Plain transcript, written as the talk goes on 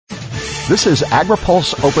This is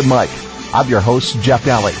AgriPulse Open Mic. I'm your host, Jeff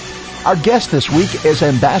Daly. Our guest this week is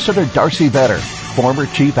Ambassador Darcy Vetter, former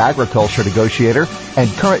chief agriculture negotiator and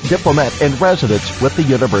current diplomat in residence with the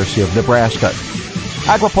University of Nebraska.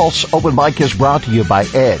 AgriPulse Open Mic is brought to you by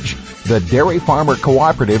Edge, the dairy farmer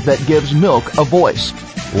cooperative that gives milk a voice.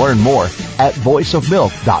 Learn more at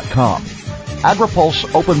voiceofmilk.com.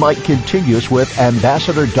 AgriPulse Open Mic continues with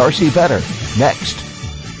Ambassador Darcy Vetter next.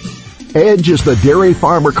 Edge is the dairy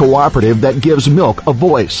farmer cooperative that gives milk a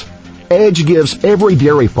voice. Edge gives every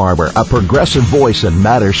dairy farmer a progressive voice in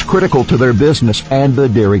matters critical to their business and the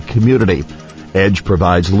dairy community. Edge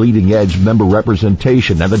provides leading-edge member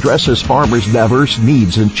representation and addresses farmers' diverse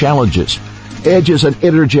needs and challenges. Edge is an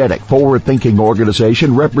energetic, forward-thinking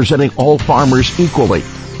organization representing all farmers equally,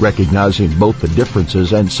 recognizing both the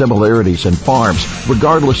differences and similarities in farms,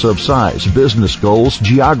 regardless of size, business goals,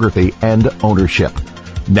 geography, and ownership.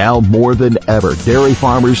 Now more than ever, dairy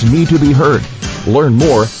farmers need to be heard. Learn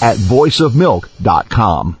more at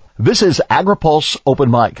voiceofmilk.com. This is AgriPulse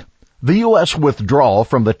Open Mic. The U.S. withdrawal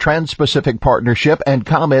from the Trans-Pacific Partnership and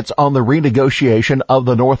comments on the renegotiation of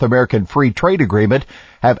the North American Free Trade Agreement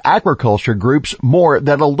have agriculture groups more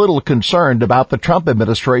than a little concerned about the Trump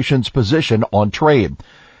administration's position on trade.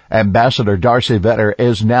 Ambassador Darcy Vetter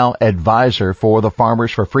is now advisor for the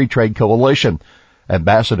Farmers for Free Trade Coalition.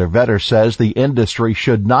 Ambassador Vetter says the industry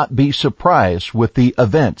should not be surprised with the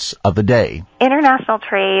events of the day. International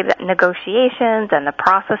trade negotiations and the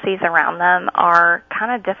processes around them are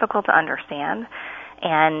kind of difficult to understand.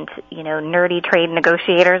 And, nerdy trade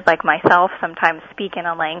negotiators like myself sometimes speak in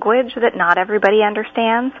a language that not everybody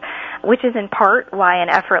understands, which is in part why an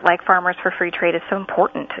effort like Farmers for Free Trade is so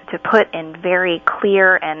important, to put in very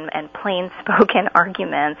clear and plain-spoken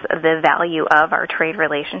arguments the value of our trade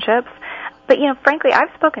relationships. But, frankly,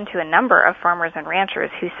 I've spoken to a number of farmers and ranchers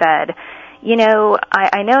who said,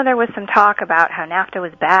 I know there was some talk about how NAFTA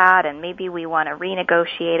was bad and maybe we want to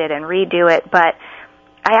renegotiate it and redo it, but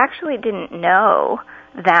I actually didn't know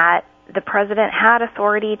that the president had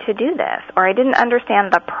authority to do this, or I didn't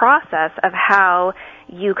understand the process of how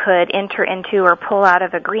you could enter into or pull out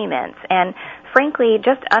of agreements. And frankly,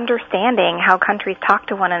 just understanding how countries talk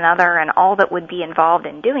to one another and all that would be involved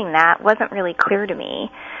in doing that wasn't really clear to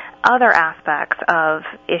me. Other aspects of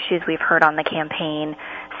issues we've heard on the campaign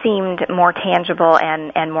seemed more tangible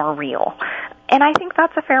and more real. And I think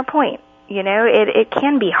that's a fair point. It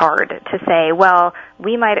can be hard to say, well,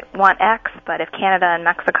 we might want X, but if Canada and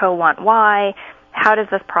Mexico want Y, how does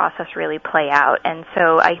this process really play out? And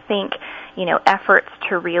so I think, efforts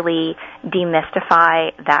to really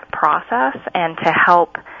demystify that process and to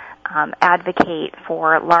help advocate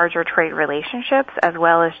for larger trade relationships as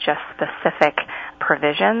well as just specific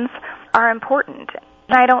provisions are important.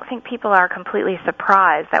 And I don't think people are completely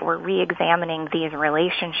surprised that we're re-examining these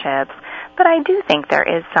relationships, but I do think there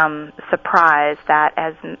is some surprise that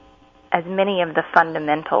as many of the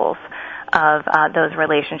fundamentals of those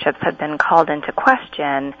relationships have been called into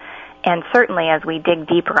question, and certainly as we dig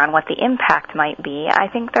deeper on what the impact might be, I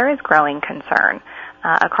think there is growing concern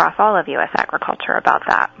across all of U.S. agriculture about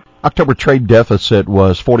that. October trade deficit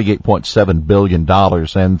was $48.7 billion,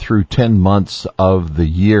 and through 10 months of the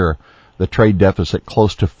year, the trade deficit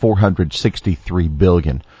close to $463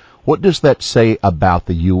 billion. What does that say about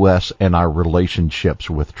the U.S. and our relationships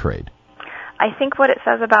with trade? I think what it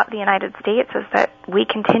says about the United States is that we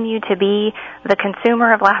continue to be the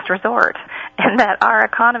consumer of last resort, and that our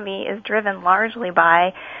economy is driven largely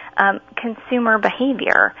by consumer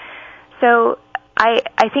behavior. So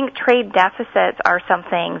I think trade deficits are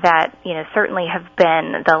something that, certainly have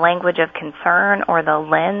been the language of concern or the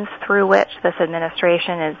lens through which this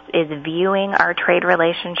administration is viewing our trade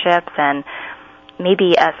relationships, and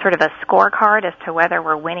maybe a sort of a scorecard as to whether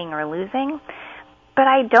we're winning or losing. But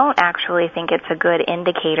I don't actually think it's a good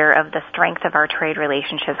indicator of the strength of our trade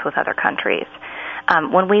relationships with other countries.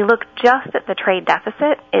 When we look just at the trade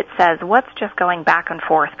deficit, it says what's just going back and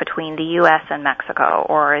forth between the U.S. and Mexico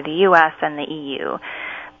or the U.S. and the EU.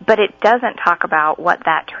 But it doesn't talk about what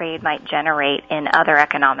that trade might generate in other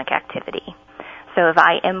economic activity. So if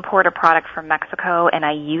I import a product from Mexico and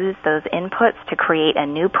I use those inputs to create a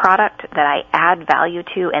new product that I add value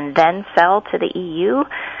to and then sell to the EU,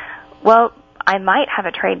 well, I might have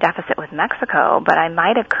a trade deficit with Mexico, but I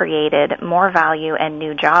might have created more value and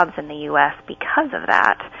new jobs in the U.S. because of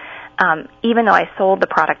that, even though I sold the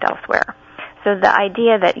product elsewhere. So the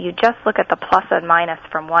idea that you just look at the plus and minus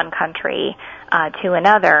from one country to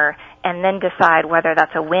another and then decide whether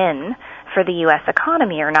that's a win for the U.S.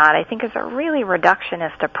 economy or not, I think is a really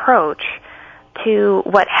reductionist approach to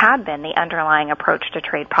what had been the underlying approach to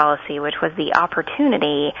trade policy, which was the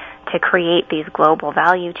opportunity to create these global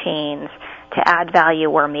value chains, to add value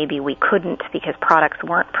where maybe we couldn't because products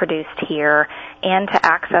weren't produced here, and to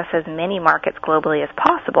access as many markets globally as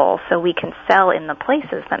possible so we can sell in the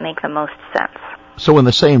places that make the most sense. So in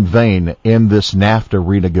the same vein, in this NAFTA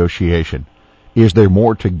renegotiation, is there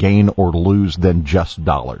more to gain or lose than just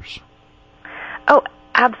dollars? Oh,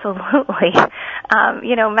 absolutely.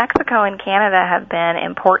 Mexico and Canada have been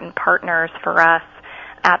important partners for us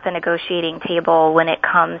at the negotiating table when it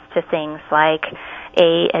comes to things like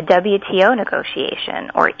a WTO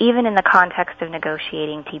negotiation, or even in the context of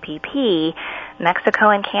negotiating TPP, Mexico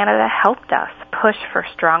and Canada helped us push for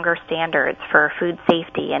stronger standards for food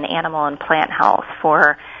safety and animal and plant health,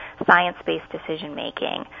 for science-based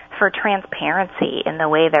decision-making, for transparency in the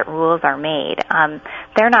way that rules are made.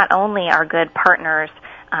 They're not only our good partners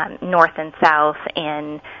north and south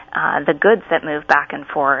in the goods that move back and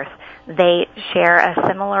forth, they share a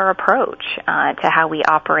similar approach to how we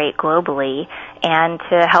operate globally and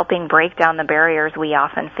to helping break down the barriers we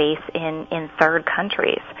often face in third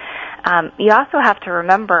countries. You also have to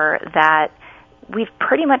remember that we've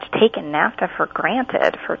pretty much taken NAFTA for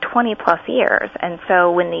granted for 20 plus years. And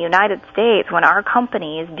so when the United States, when our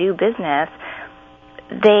companies do business,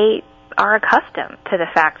 they are accustomed to the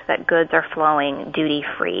fact that goods are flowing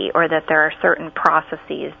duty-free, or that there are certain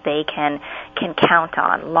processes they can count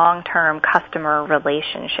on, long-term customer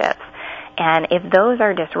relationships. And if those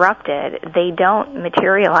are disrupted, they don't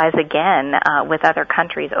materialize again with other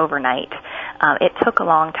countries overnight. It took a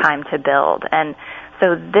long time to build. And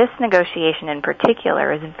so this negotiation in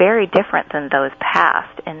particular is very different than those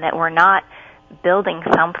past in that we're not building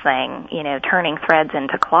something, turning threads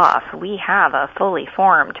into cloth. We have a fully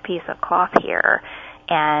formed piece of cloth here,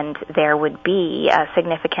 and there would be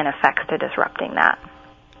significant effects to disrupting that.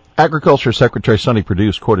 Agriculture Secretary Sonny Perdue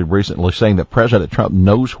is quoted recently saying that President Trump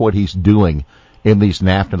knows what he's doing in these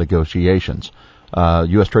NAFTA negotiations.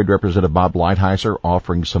 U.S. Trade Representative Bob Lighthizer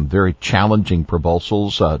offering some very challenging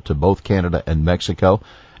proposals to both Canada and Mexico,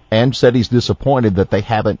 and said he's disappointed that they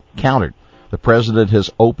haven't countered. The president has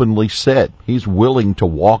openly said he's willing to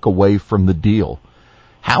walk away from the deal.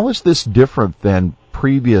 How is this different than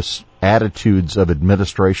previous attitudes of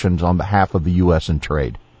administrations on behalf of the U.S. in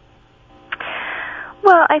trade?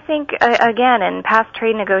 Well, I think, again, in past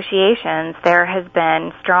trade negotiations, there has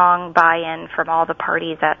been strong buy-in from all the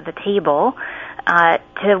parties at the table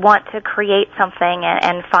to want to create something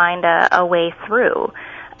and find a way through.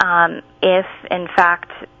 If, in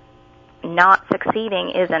fact, not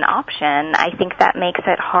succeeding is an option, I think that makes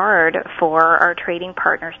it hard for our trading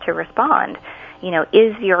partners to respond.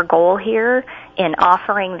 Is your goal here in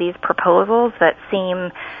offering these proposals that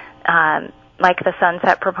seem like the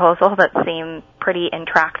sunset proposal that seem pretty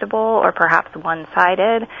intractable or perhaps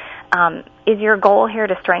one-sided? Is your goal here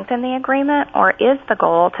to strengthen the agreement, or is the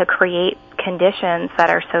goal to create conditions that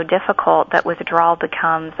are so difficult that withdrawal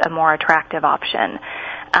becomes a more attractive option?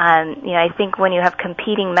 I think when you have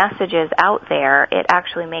competing messages out there, it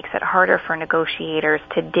actually makes it harder for negotiators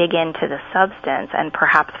to dig into the substance and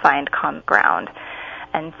perhaps find common ground.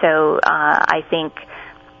 And so I think,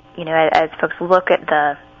 as folks look at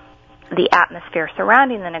the atmosphere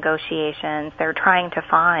surrounding the negotiations, they're trying to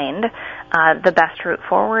find the best route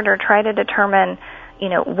forward, or try to determine,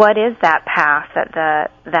 what is that path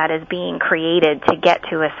that is being created to get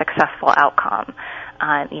to a successful outcome.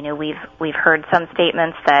 We've heard some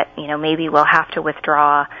statements that, maybe we'll have to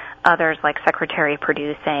withdraw. Others, like Secretary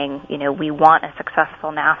Perdue, saying, we want a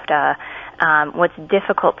successful NAFTA. What's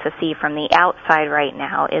difficult to see from the outside right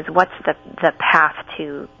now is what's the path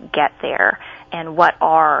to get there, and what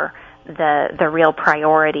are the real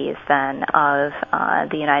priorities then of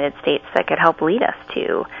the United States that could help lead us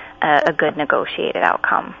to a good negotiated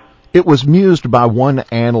outcome. It was mused by one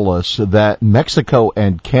analyst that Mexico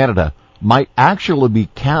and Canada might actually be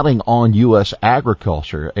counting on U.S.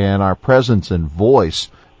 agriculture and our presence and voice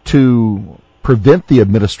to prevent the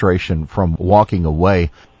administration from walking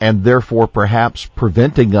away, and therefore perhaps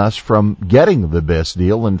preventing us from getting the best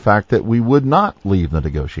deal, in fact, that we would not leave the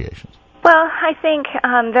negotiations. Well, I think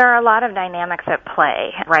there are a lot of dynamics at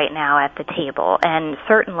play right now at the table, and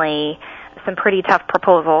certainly some pretty tough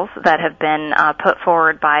proposals that have been put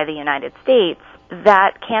forward by the United States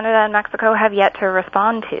that Canada and Mexico have yet to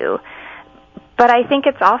respond to. But I think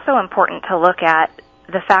it's also important to look at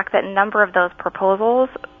the fact that a number of those proposals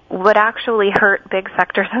would actually hurt big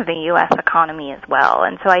sectors of the U.S. economy as well.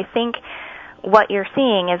 And so I think what you're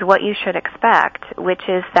seeing is what you should expect, which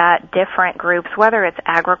is that different groups, whether it's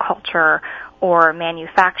agriculture or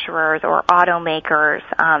manufacturers or automakers,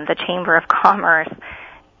 the Chamber of Commerce,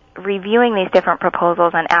 reviewing these different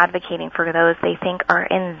proposals and advocating for those they think are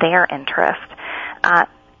in their interest.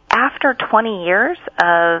 After 20 years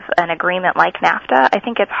of an agreement like NAFTA, I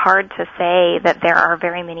think it's hard to say that there are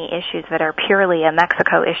very many issues that are purely a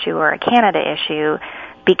Mexico issue or a Canada issue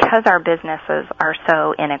because our businesses are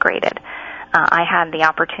so integrated. I had the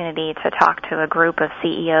opportunity to talk to a group of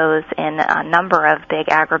CEOs in a number of big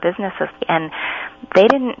agribusinesses, and they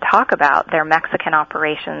didn't talk about their Mexican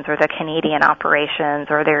operations or their Canadian operations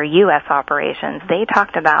or their U.S. operations. They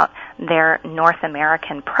talked about their North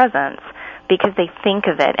American presence because they think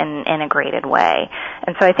of it in an integrated way.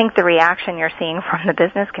 And so I think the reaction you're seeing from the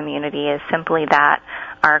business community is simply that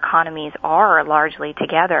our economies are largely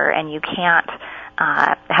together, and you can't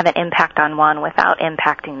have an impact on one without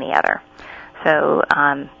impacting the other. So,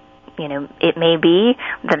 it may be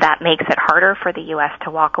that makes it harder for the U.S.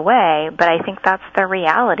 to walk away, but I think that's the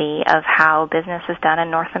reality of how business is done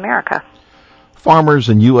in North America. Farmers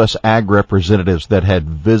and U.S. ag representatives that had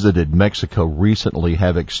visited Mexico recently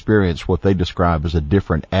have experienced what they describe as a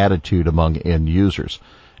different attitude among end users.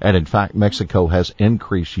 And in fact, Mexico has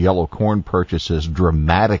increased yellow corn purchases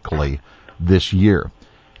dramatically this year.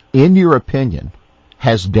 In your opinion,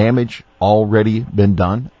 has damage already been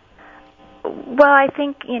done? Well, I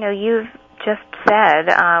think, you've just said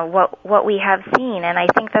what we have seen, and I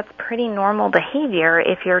think that's pretty normal behavior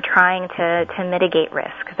if you're trying to mitigate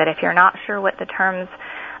risk, that if you're not sure what the terms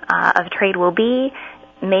of trade will be,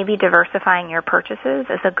 maybe diversifying your purchases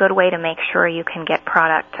is a good way to make sure you can get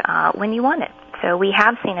product when you want it. So we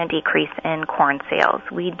have seen a decrease in corn sales.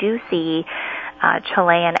 We do see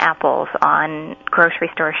Chilean apples on grocery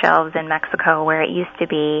store shelves in Mexico where it used to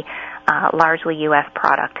be largely U.S.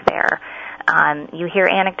 product there. You hear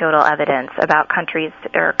anecdotal evidence about countries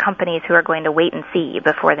or companies who are going to wait and see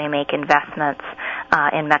before they make investments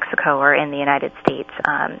in Mexico or in the United States,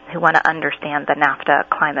 who want to understand the NAFTA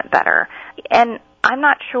climate better. And I'm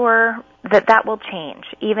not sure that will change,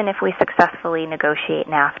 even if we successfully negotiate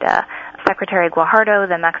NAFTA. Secretary Guajardo,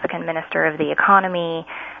 the Mexican Minister of the Economy,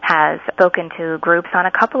 has spoken to groups on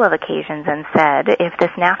a couple of occasions and said, if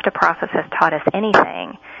this NAFTA process has taught us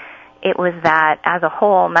anything, it was that, as a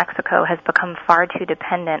whole, Mexico has become far too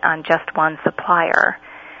dependent on just one supplier,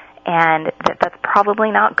 and that's probably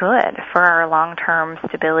not good for our long-term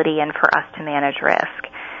stability and for us to manage risk.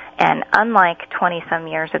 And unlike 20-some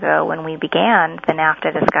years ago when we began the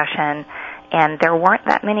NAFTA discussion, and there weren't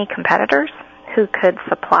that many competitors who could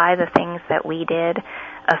supply the things that we did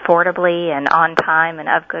affordably and on time and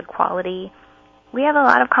of good quality, we have a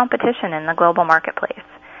lot of competition in the global marketplace.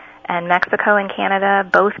 And Mexico and Canada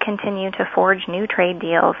both continue to forge new trade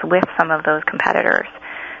deals with some of those competitors.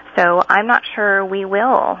 So I'm not sure we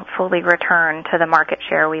will fully return to the market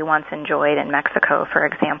share we once enjoyed in Mexico, for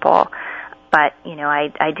example. But,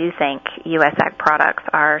 I do think U.S. ag products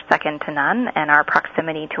are second to none, and our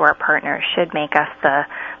proximity to our partners should make us the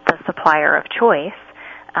supplier of choice.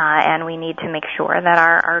 And we need to make sure that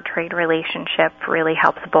our trade relationship really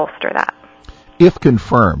helps bolster that. If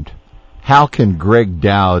confirmed, how can Greg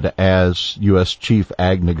Dowd, as U.S. Chief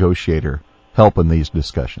Ag Negotiator, help in these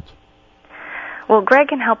discussions? Well, Greg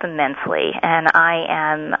can help immensely, and I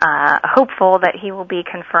am hopeful that he will be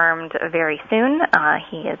confirmed very soon.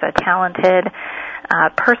 He is a talented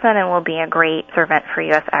person and will be a great servant for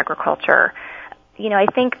U.S. agriculture. I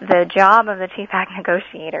think the job of the Chief Ag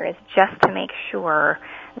Negotiator is just to make sure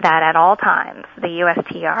that at all times the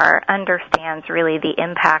USTR understands really the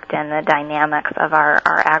impact and the dynamics of our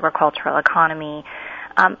agricultural economy,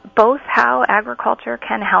 both how agriculture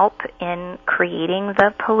can help in creating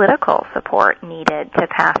the political support needed to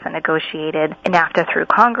pass a negotiated NAFTA through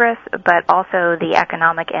Congress, but also the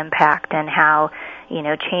economic impact and how,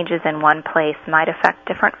 changes in one place might affect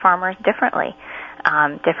different farmers differently.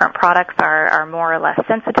 Different products are more or less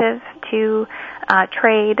sensitive to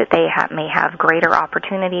trade. They may have greater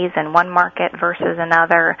opportunities in one market versus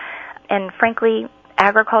another. And frankly,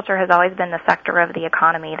 agriculture has always been the sector of the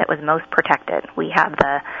economy that was most protected. We have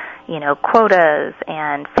the, quotas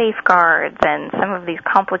and safeguards and some of these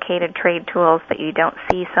complicated trade tools that you don't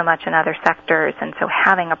see so much in other sectors. And so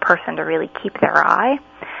having a person to really keep their eye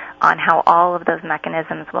on how all of those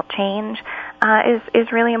mechanisms will change is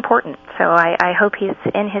really important. So I hope he's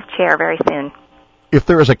in his chair very soon. If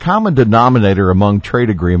there is a common denominator among trade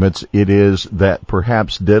agreements, it is that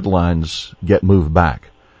perhaps deadlines get moved back.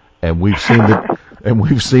 And we've seen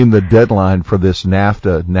the deadline for this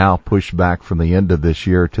NAFTA now pushed back from the end of this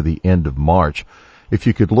year to the end of March. If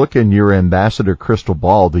you could look in your ambassador crystal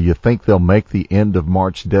ball, do you think they'll make the end of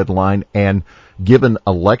March deadline? And given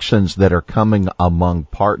elections that are coming among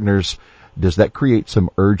partners, does that create some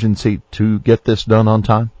urgency to get this done on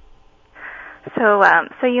time?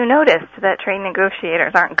 So you noticed that trade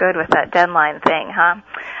negotiators aren't good with that deadline thing, huh?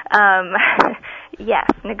 Yes,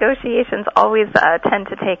 negotiations always tend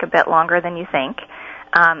to take a bit longer than you think.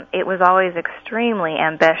 It was always extremely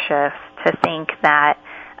ambitious to think that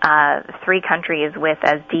three countries with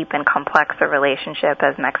as deep and complex a relationship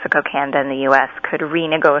as Mexico, Canada, and the U.S. could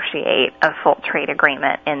renegotiate a full trade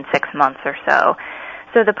agreement in 6 months or so.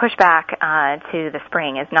 So the pushback to the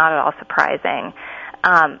spring is not at all surprising.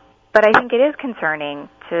 But I think it is concerning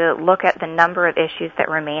to look at the number of issues that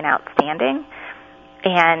remain outstanding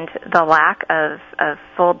and the lack of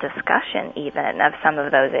full discussion even of some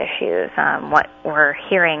of those issues. What we're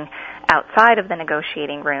hearing outside of the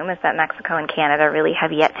negotiating room is that Mexico and Canada really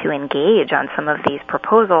have yet to engage on some of these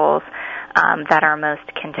proposals that are most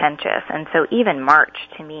contentious. And so even March,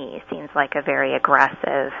 to me, seems like a very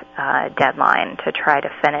aggressive deadline to try to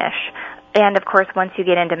finish. And, of course, once you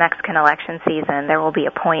get into Mexican election season, there will be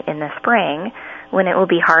a point in the spring when it will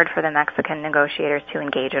be hard for the Mexican negotiators to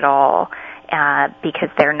engage at all because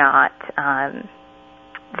they're not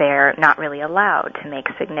really allowed to make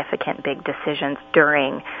significant big decisions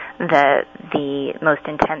during the most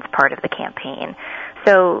intense part of the campaign.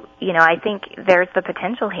 So, I think there's the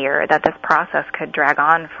potential here that this process could drag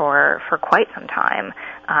on for quite some time,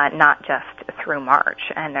 not just through March.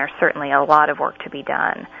 And there's certainly a lot of work to be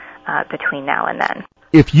done between now and then.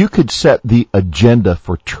 If you could set the agenda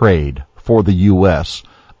for trade for the U.S.,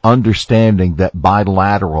 understanding that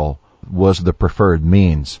bilateral was the preferred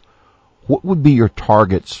means, what would be your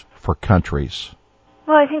targets for countries?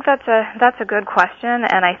 Well, I think that's a good question,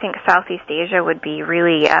 and I think Southeast Asia would be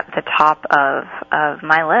really at the top of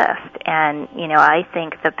my list. And, I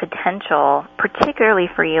think the potential, particularly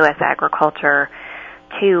for U.S. agriculture,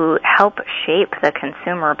 to help shape the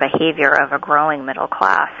consumer behavior of a growing middle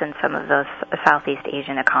class in some of those Southeast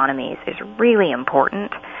Asian economies is really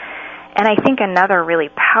important. And I think another really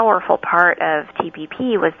powerful part of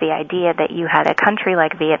TPP was the idea that you had a country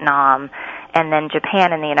like Vietnam and then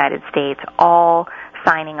Japan and the United States all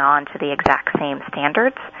signing on to the exact same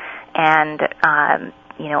standards. And,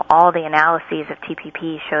 all the analyses of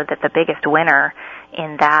TPP showed that the biggest winner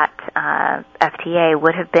in that FTA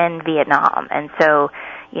would have been Vietnam. And so,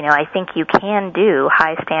 I think you can do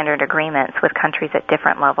high standard agreements with countries at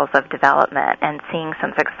different levels of development, and seeing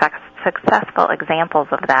some successful examples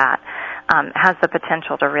of that has the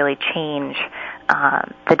potential to really change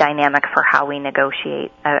the dynamic for how we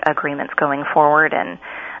negotiate agreements going forward. And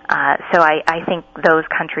so I think those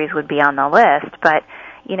countries would be on the list, but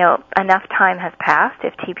enough time has passed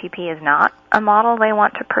if TPP is not a model they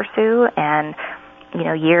want to pursue, and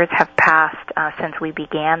years have passed since we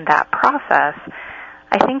began that process.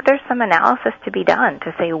 I think there's some analysis to be done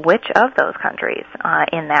to say which of those countries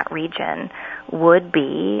in that region would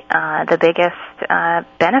be the biggest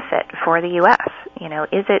benefit for the U.S.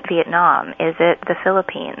 Is it Vietnam? Is it the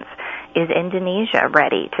Philippines? Is Indonesia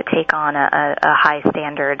ready to take on a high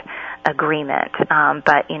standard agreement?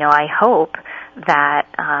 But I hope that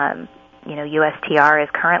USTR is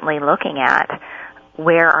currently looking at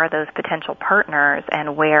where are those potential partners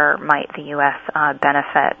and where might the U.S.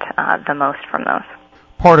 benefit the most from those.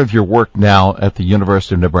 Part of your work now at the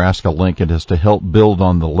University of Nebraska-Lincoln is to help build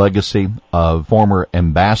on the legacy of former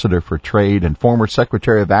Ambassador for Trade and former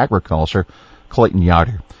Secretary of Agriculture, Clayton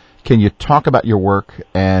Yeutter. Can you talk about your work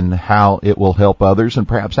and how it will help others and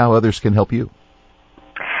perhaps how others can help you?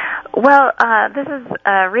 Well, this is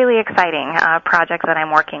a really exciting project that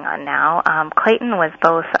I'm working on now. Clayton was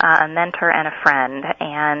both a mentor and a friend,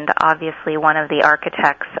 and obviously one of the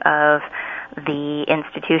architects of the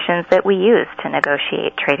institutions that we use to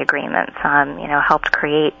negotiate trade agreements, helped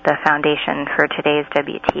create the foundation for today's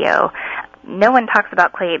WTO. No one talks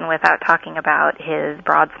about Clayton without talking about his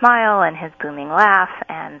broad smile and his booming laugh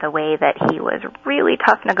and the way that he was a really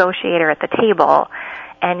tough negotiator at the table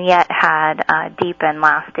and yet had deep and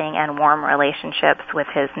lasting and warm relationships with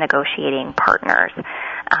his negotiating partners.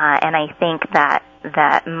 And I think that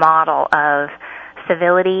model of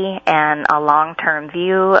civility and a long-term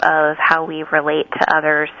view of how we relate to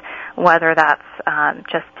others, whether that's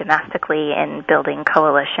just domestically in building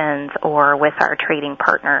coalitions or with our trading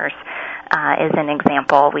partners, is an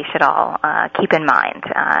example we should all keep in mind.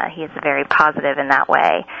 He is very positive in that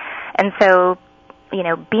way. And so,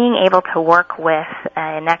 being able to work with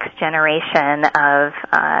a next generation of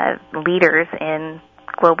leaders in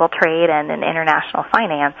global trade and in international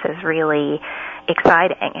finance is really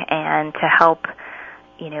exciting, and to help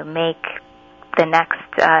make the next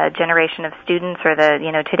generation of students or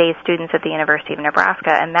today's students at the University of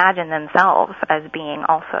Nebraska imagine themselves as being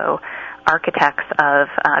also architects of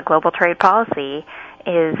global trade policy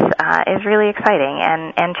is really exciting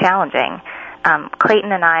and challenging.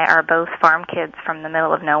 Clayton and I are both farm kids from the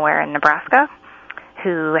middle of nowhere in Nebraska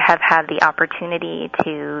who have had the opportunity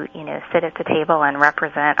to, sit at the table and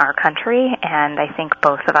represent our country, and I think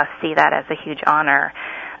both of us see that as a huge honor,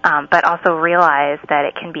 but also realize that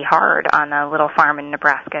it can be hard on a little farm in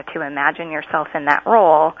Nebraska to imagine yourself in that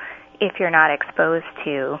role if you're not exposed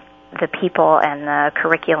to the people and the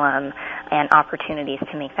curriculum and opportunities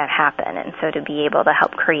to make that happen. And so to be able to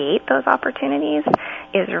help create those opportunities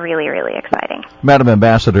is really, really exciting. Madam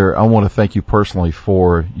Ambassador, I want to thank you personally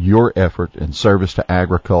for your effort in service to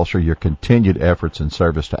agriculture, your continued efforts in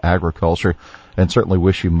service to agriculture, and certainly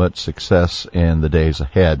wish you much success in the days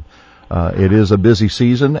ahead. It is a busy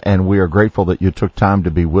season, and we are grateful that you took time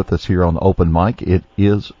to be with us here on Open Mic. It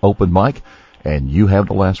is Open Mic, and you have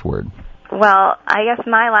the last word. Well, I guess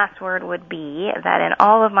my last word would be that in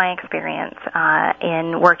all of my experience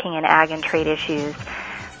in working in ag and trade issues,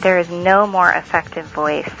 there is no more effective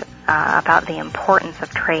voice about the importance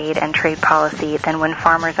of trade and trade policy than when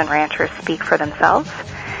farmers and ranchers speak for themselves.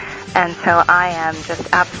 And so I am just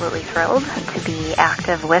absolutely thrilled to be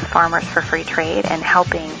active with Farmers for Free Trade and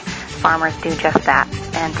helping farmers do just that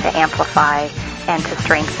and to amplify and to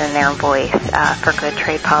strengthen their voice for good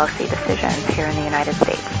trade policy decisions here in the United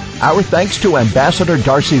States. Our thanks to Ambassador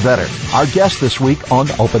Darcy Vetter, our guest this week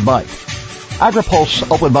on Open Mic.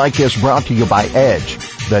 AgriPulse Open Mic is brought to you by Edge,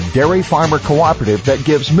 the dairy farmer cooperative that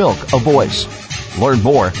gives milk a voice. Learn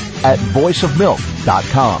more at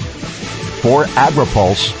voiceofmilk.com. For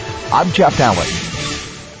AgriPulse, I'm Jeff Allen.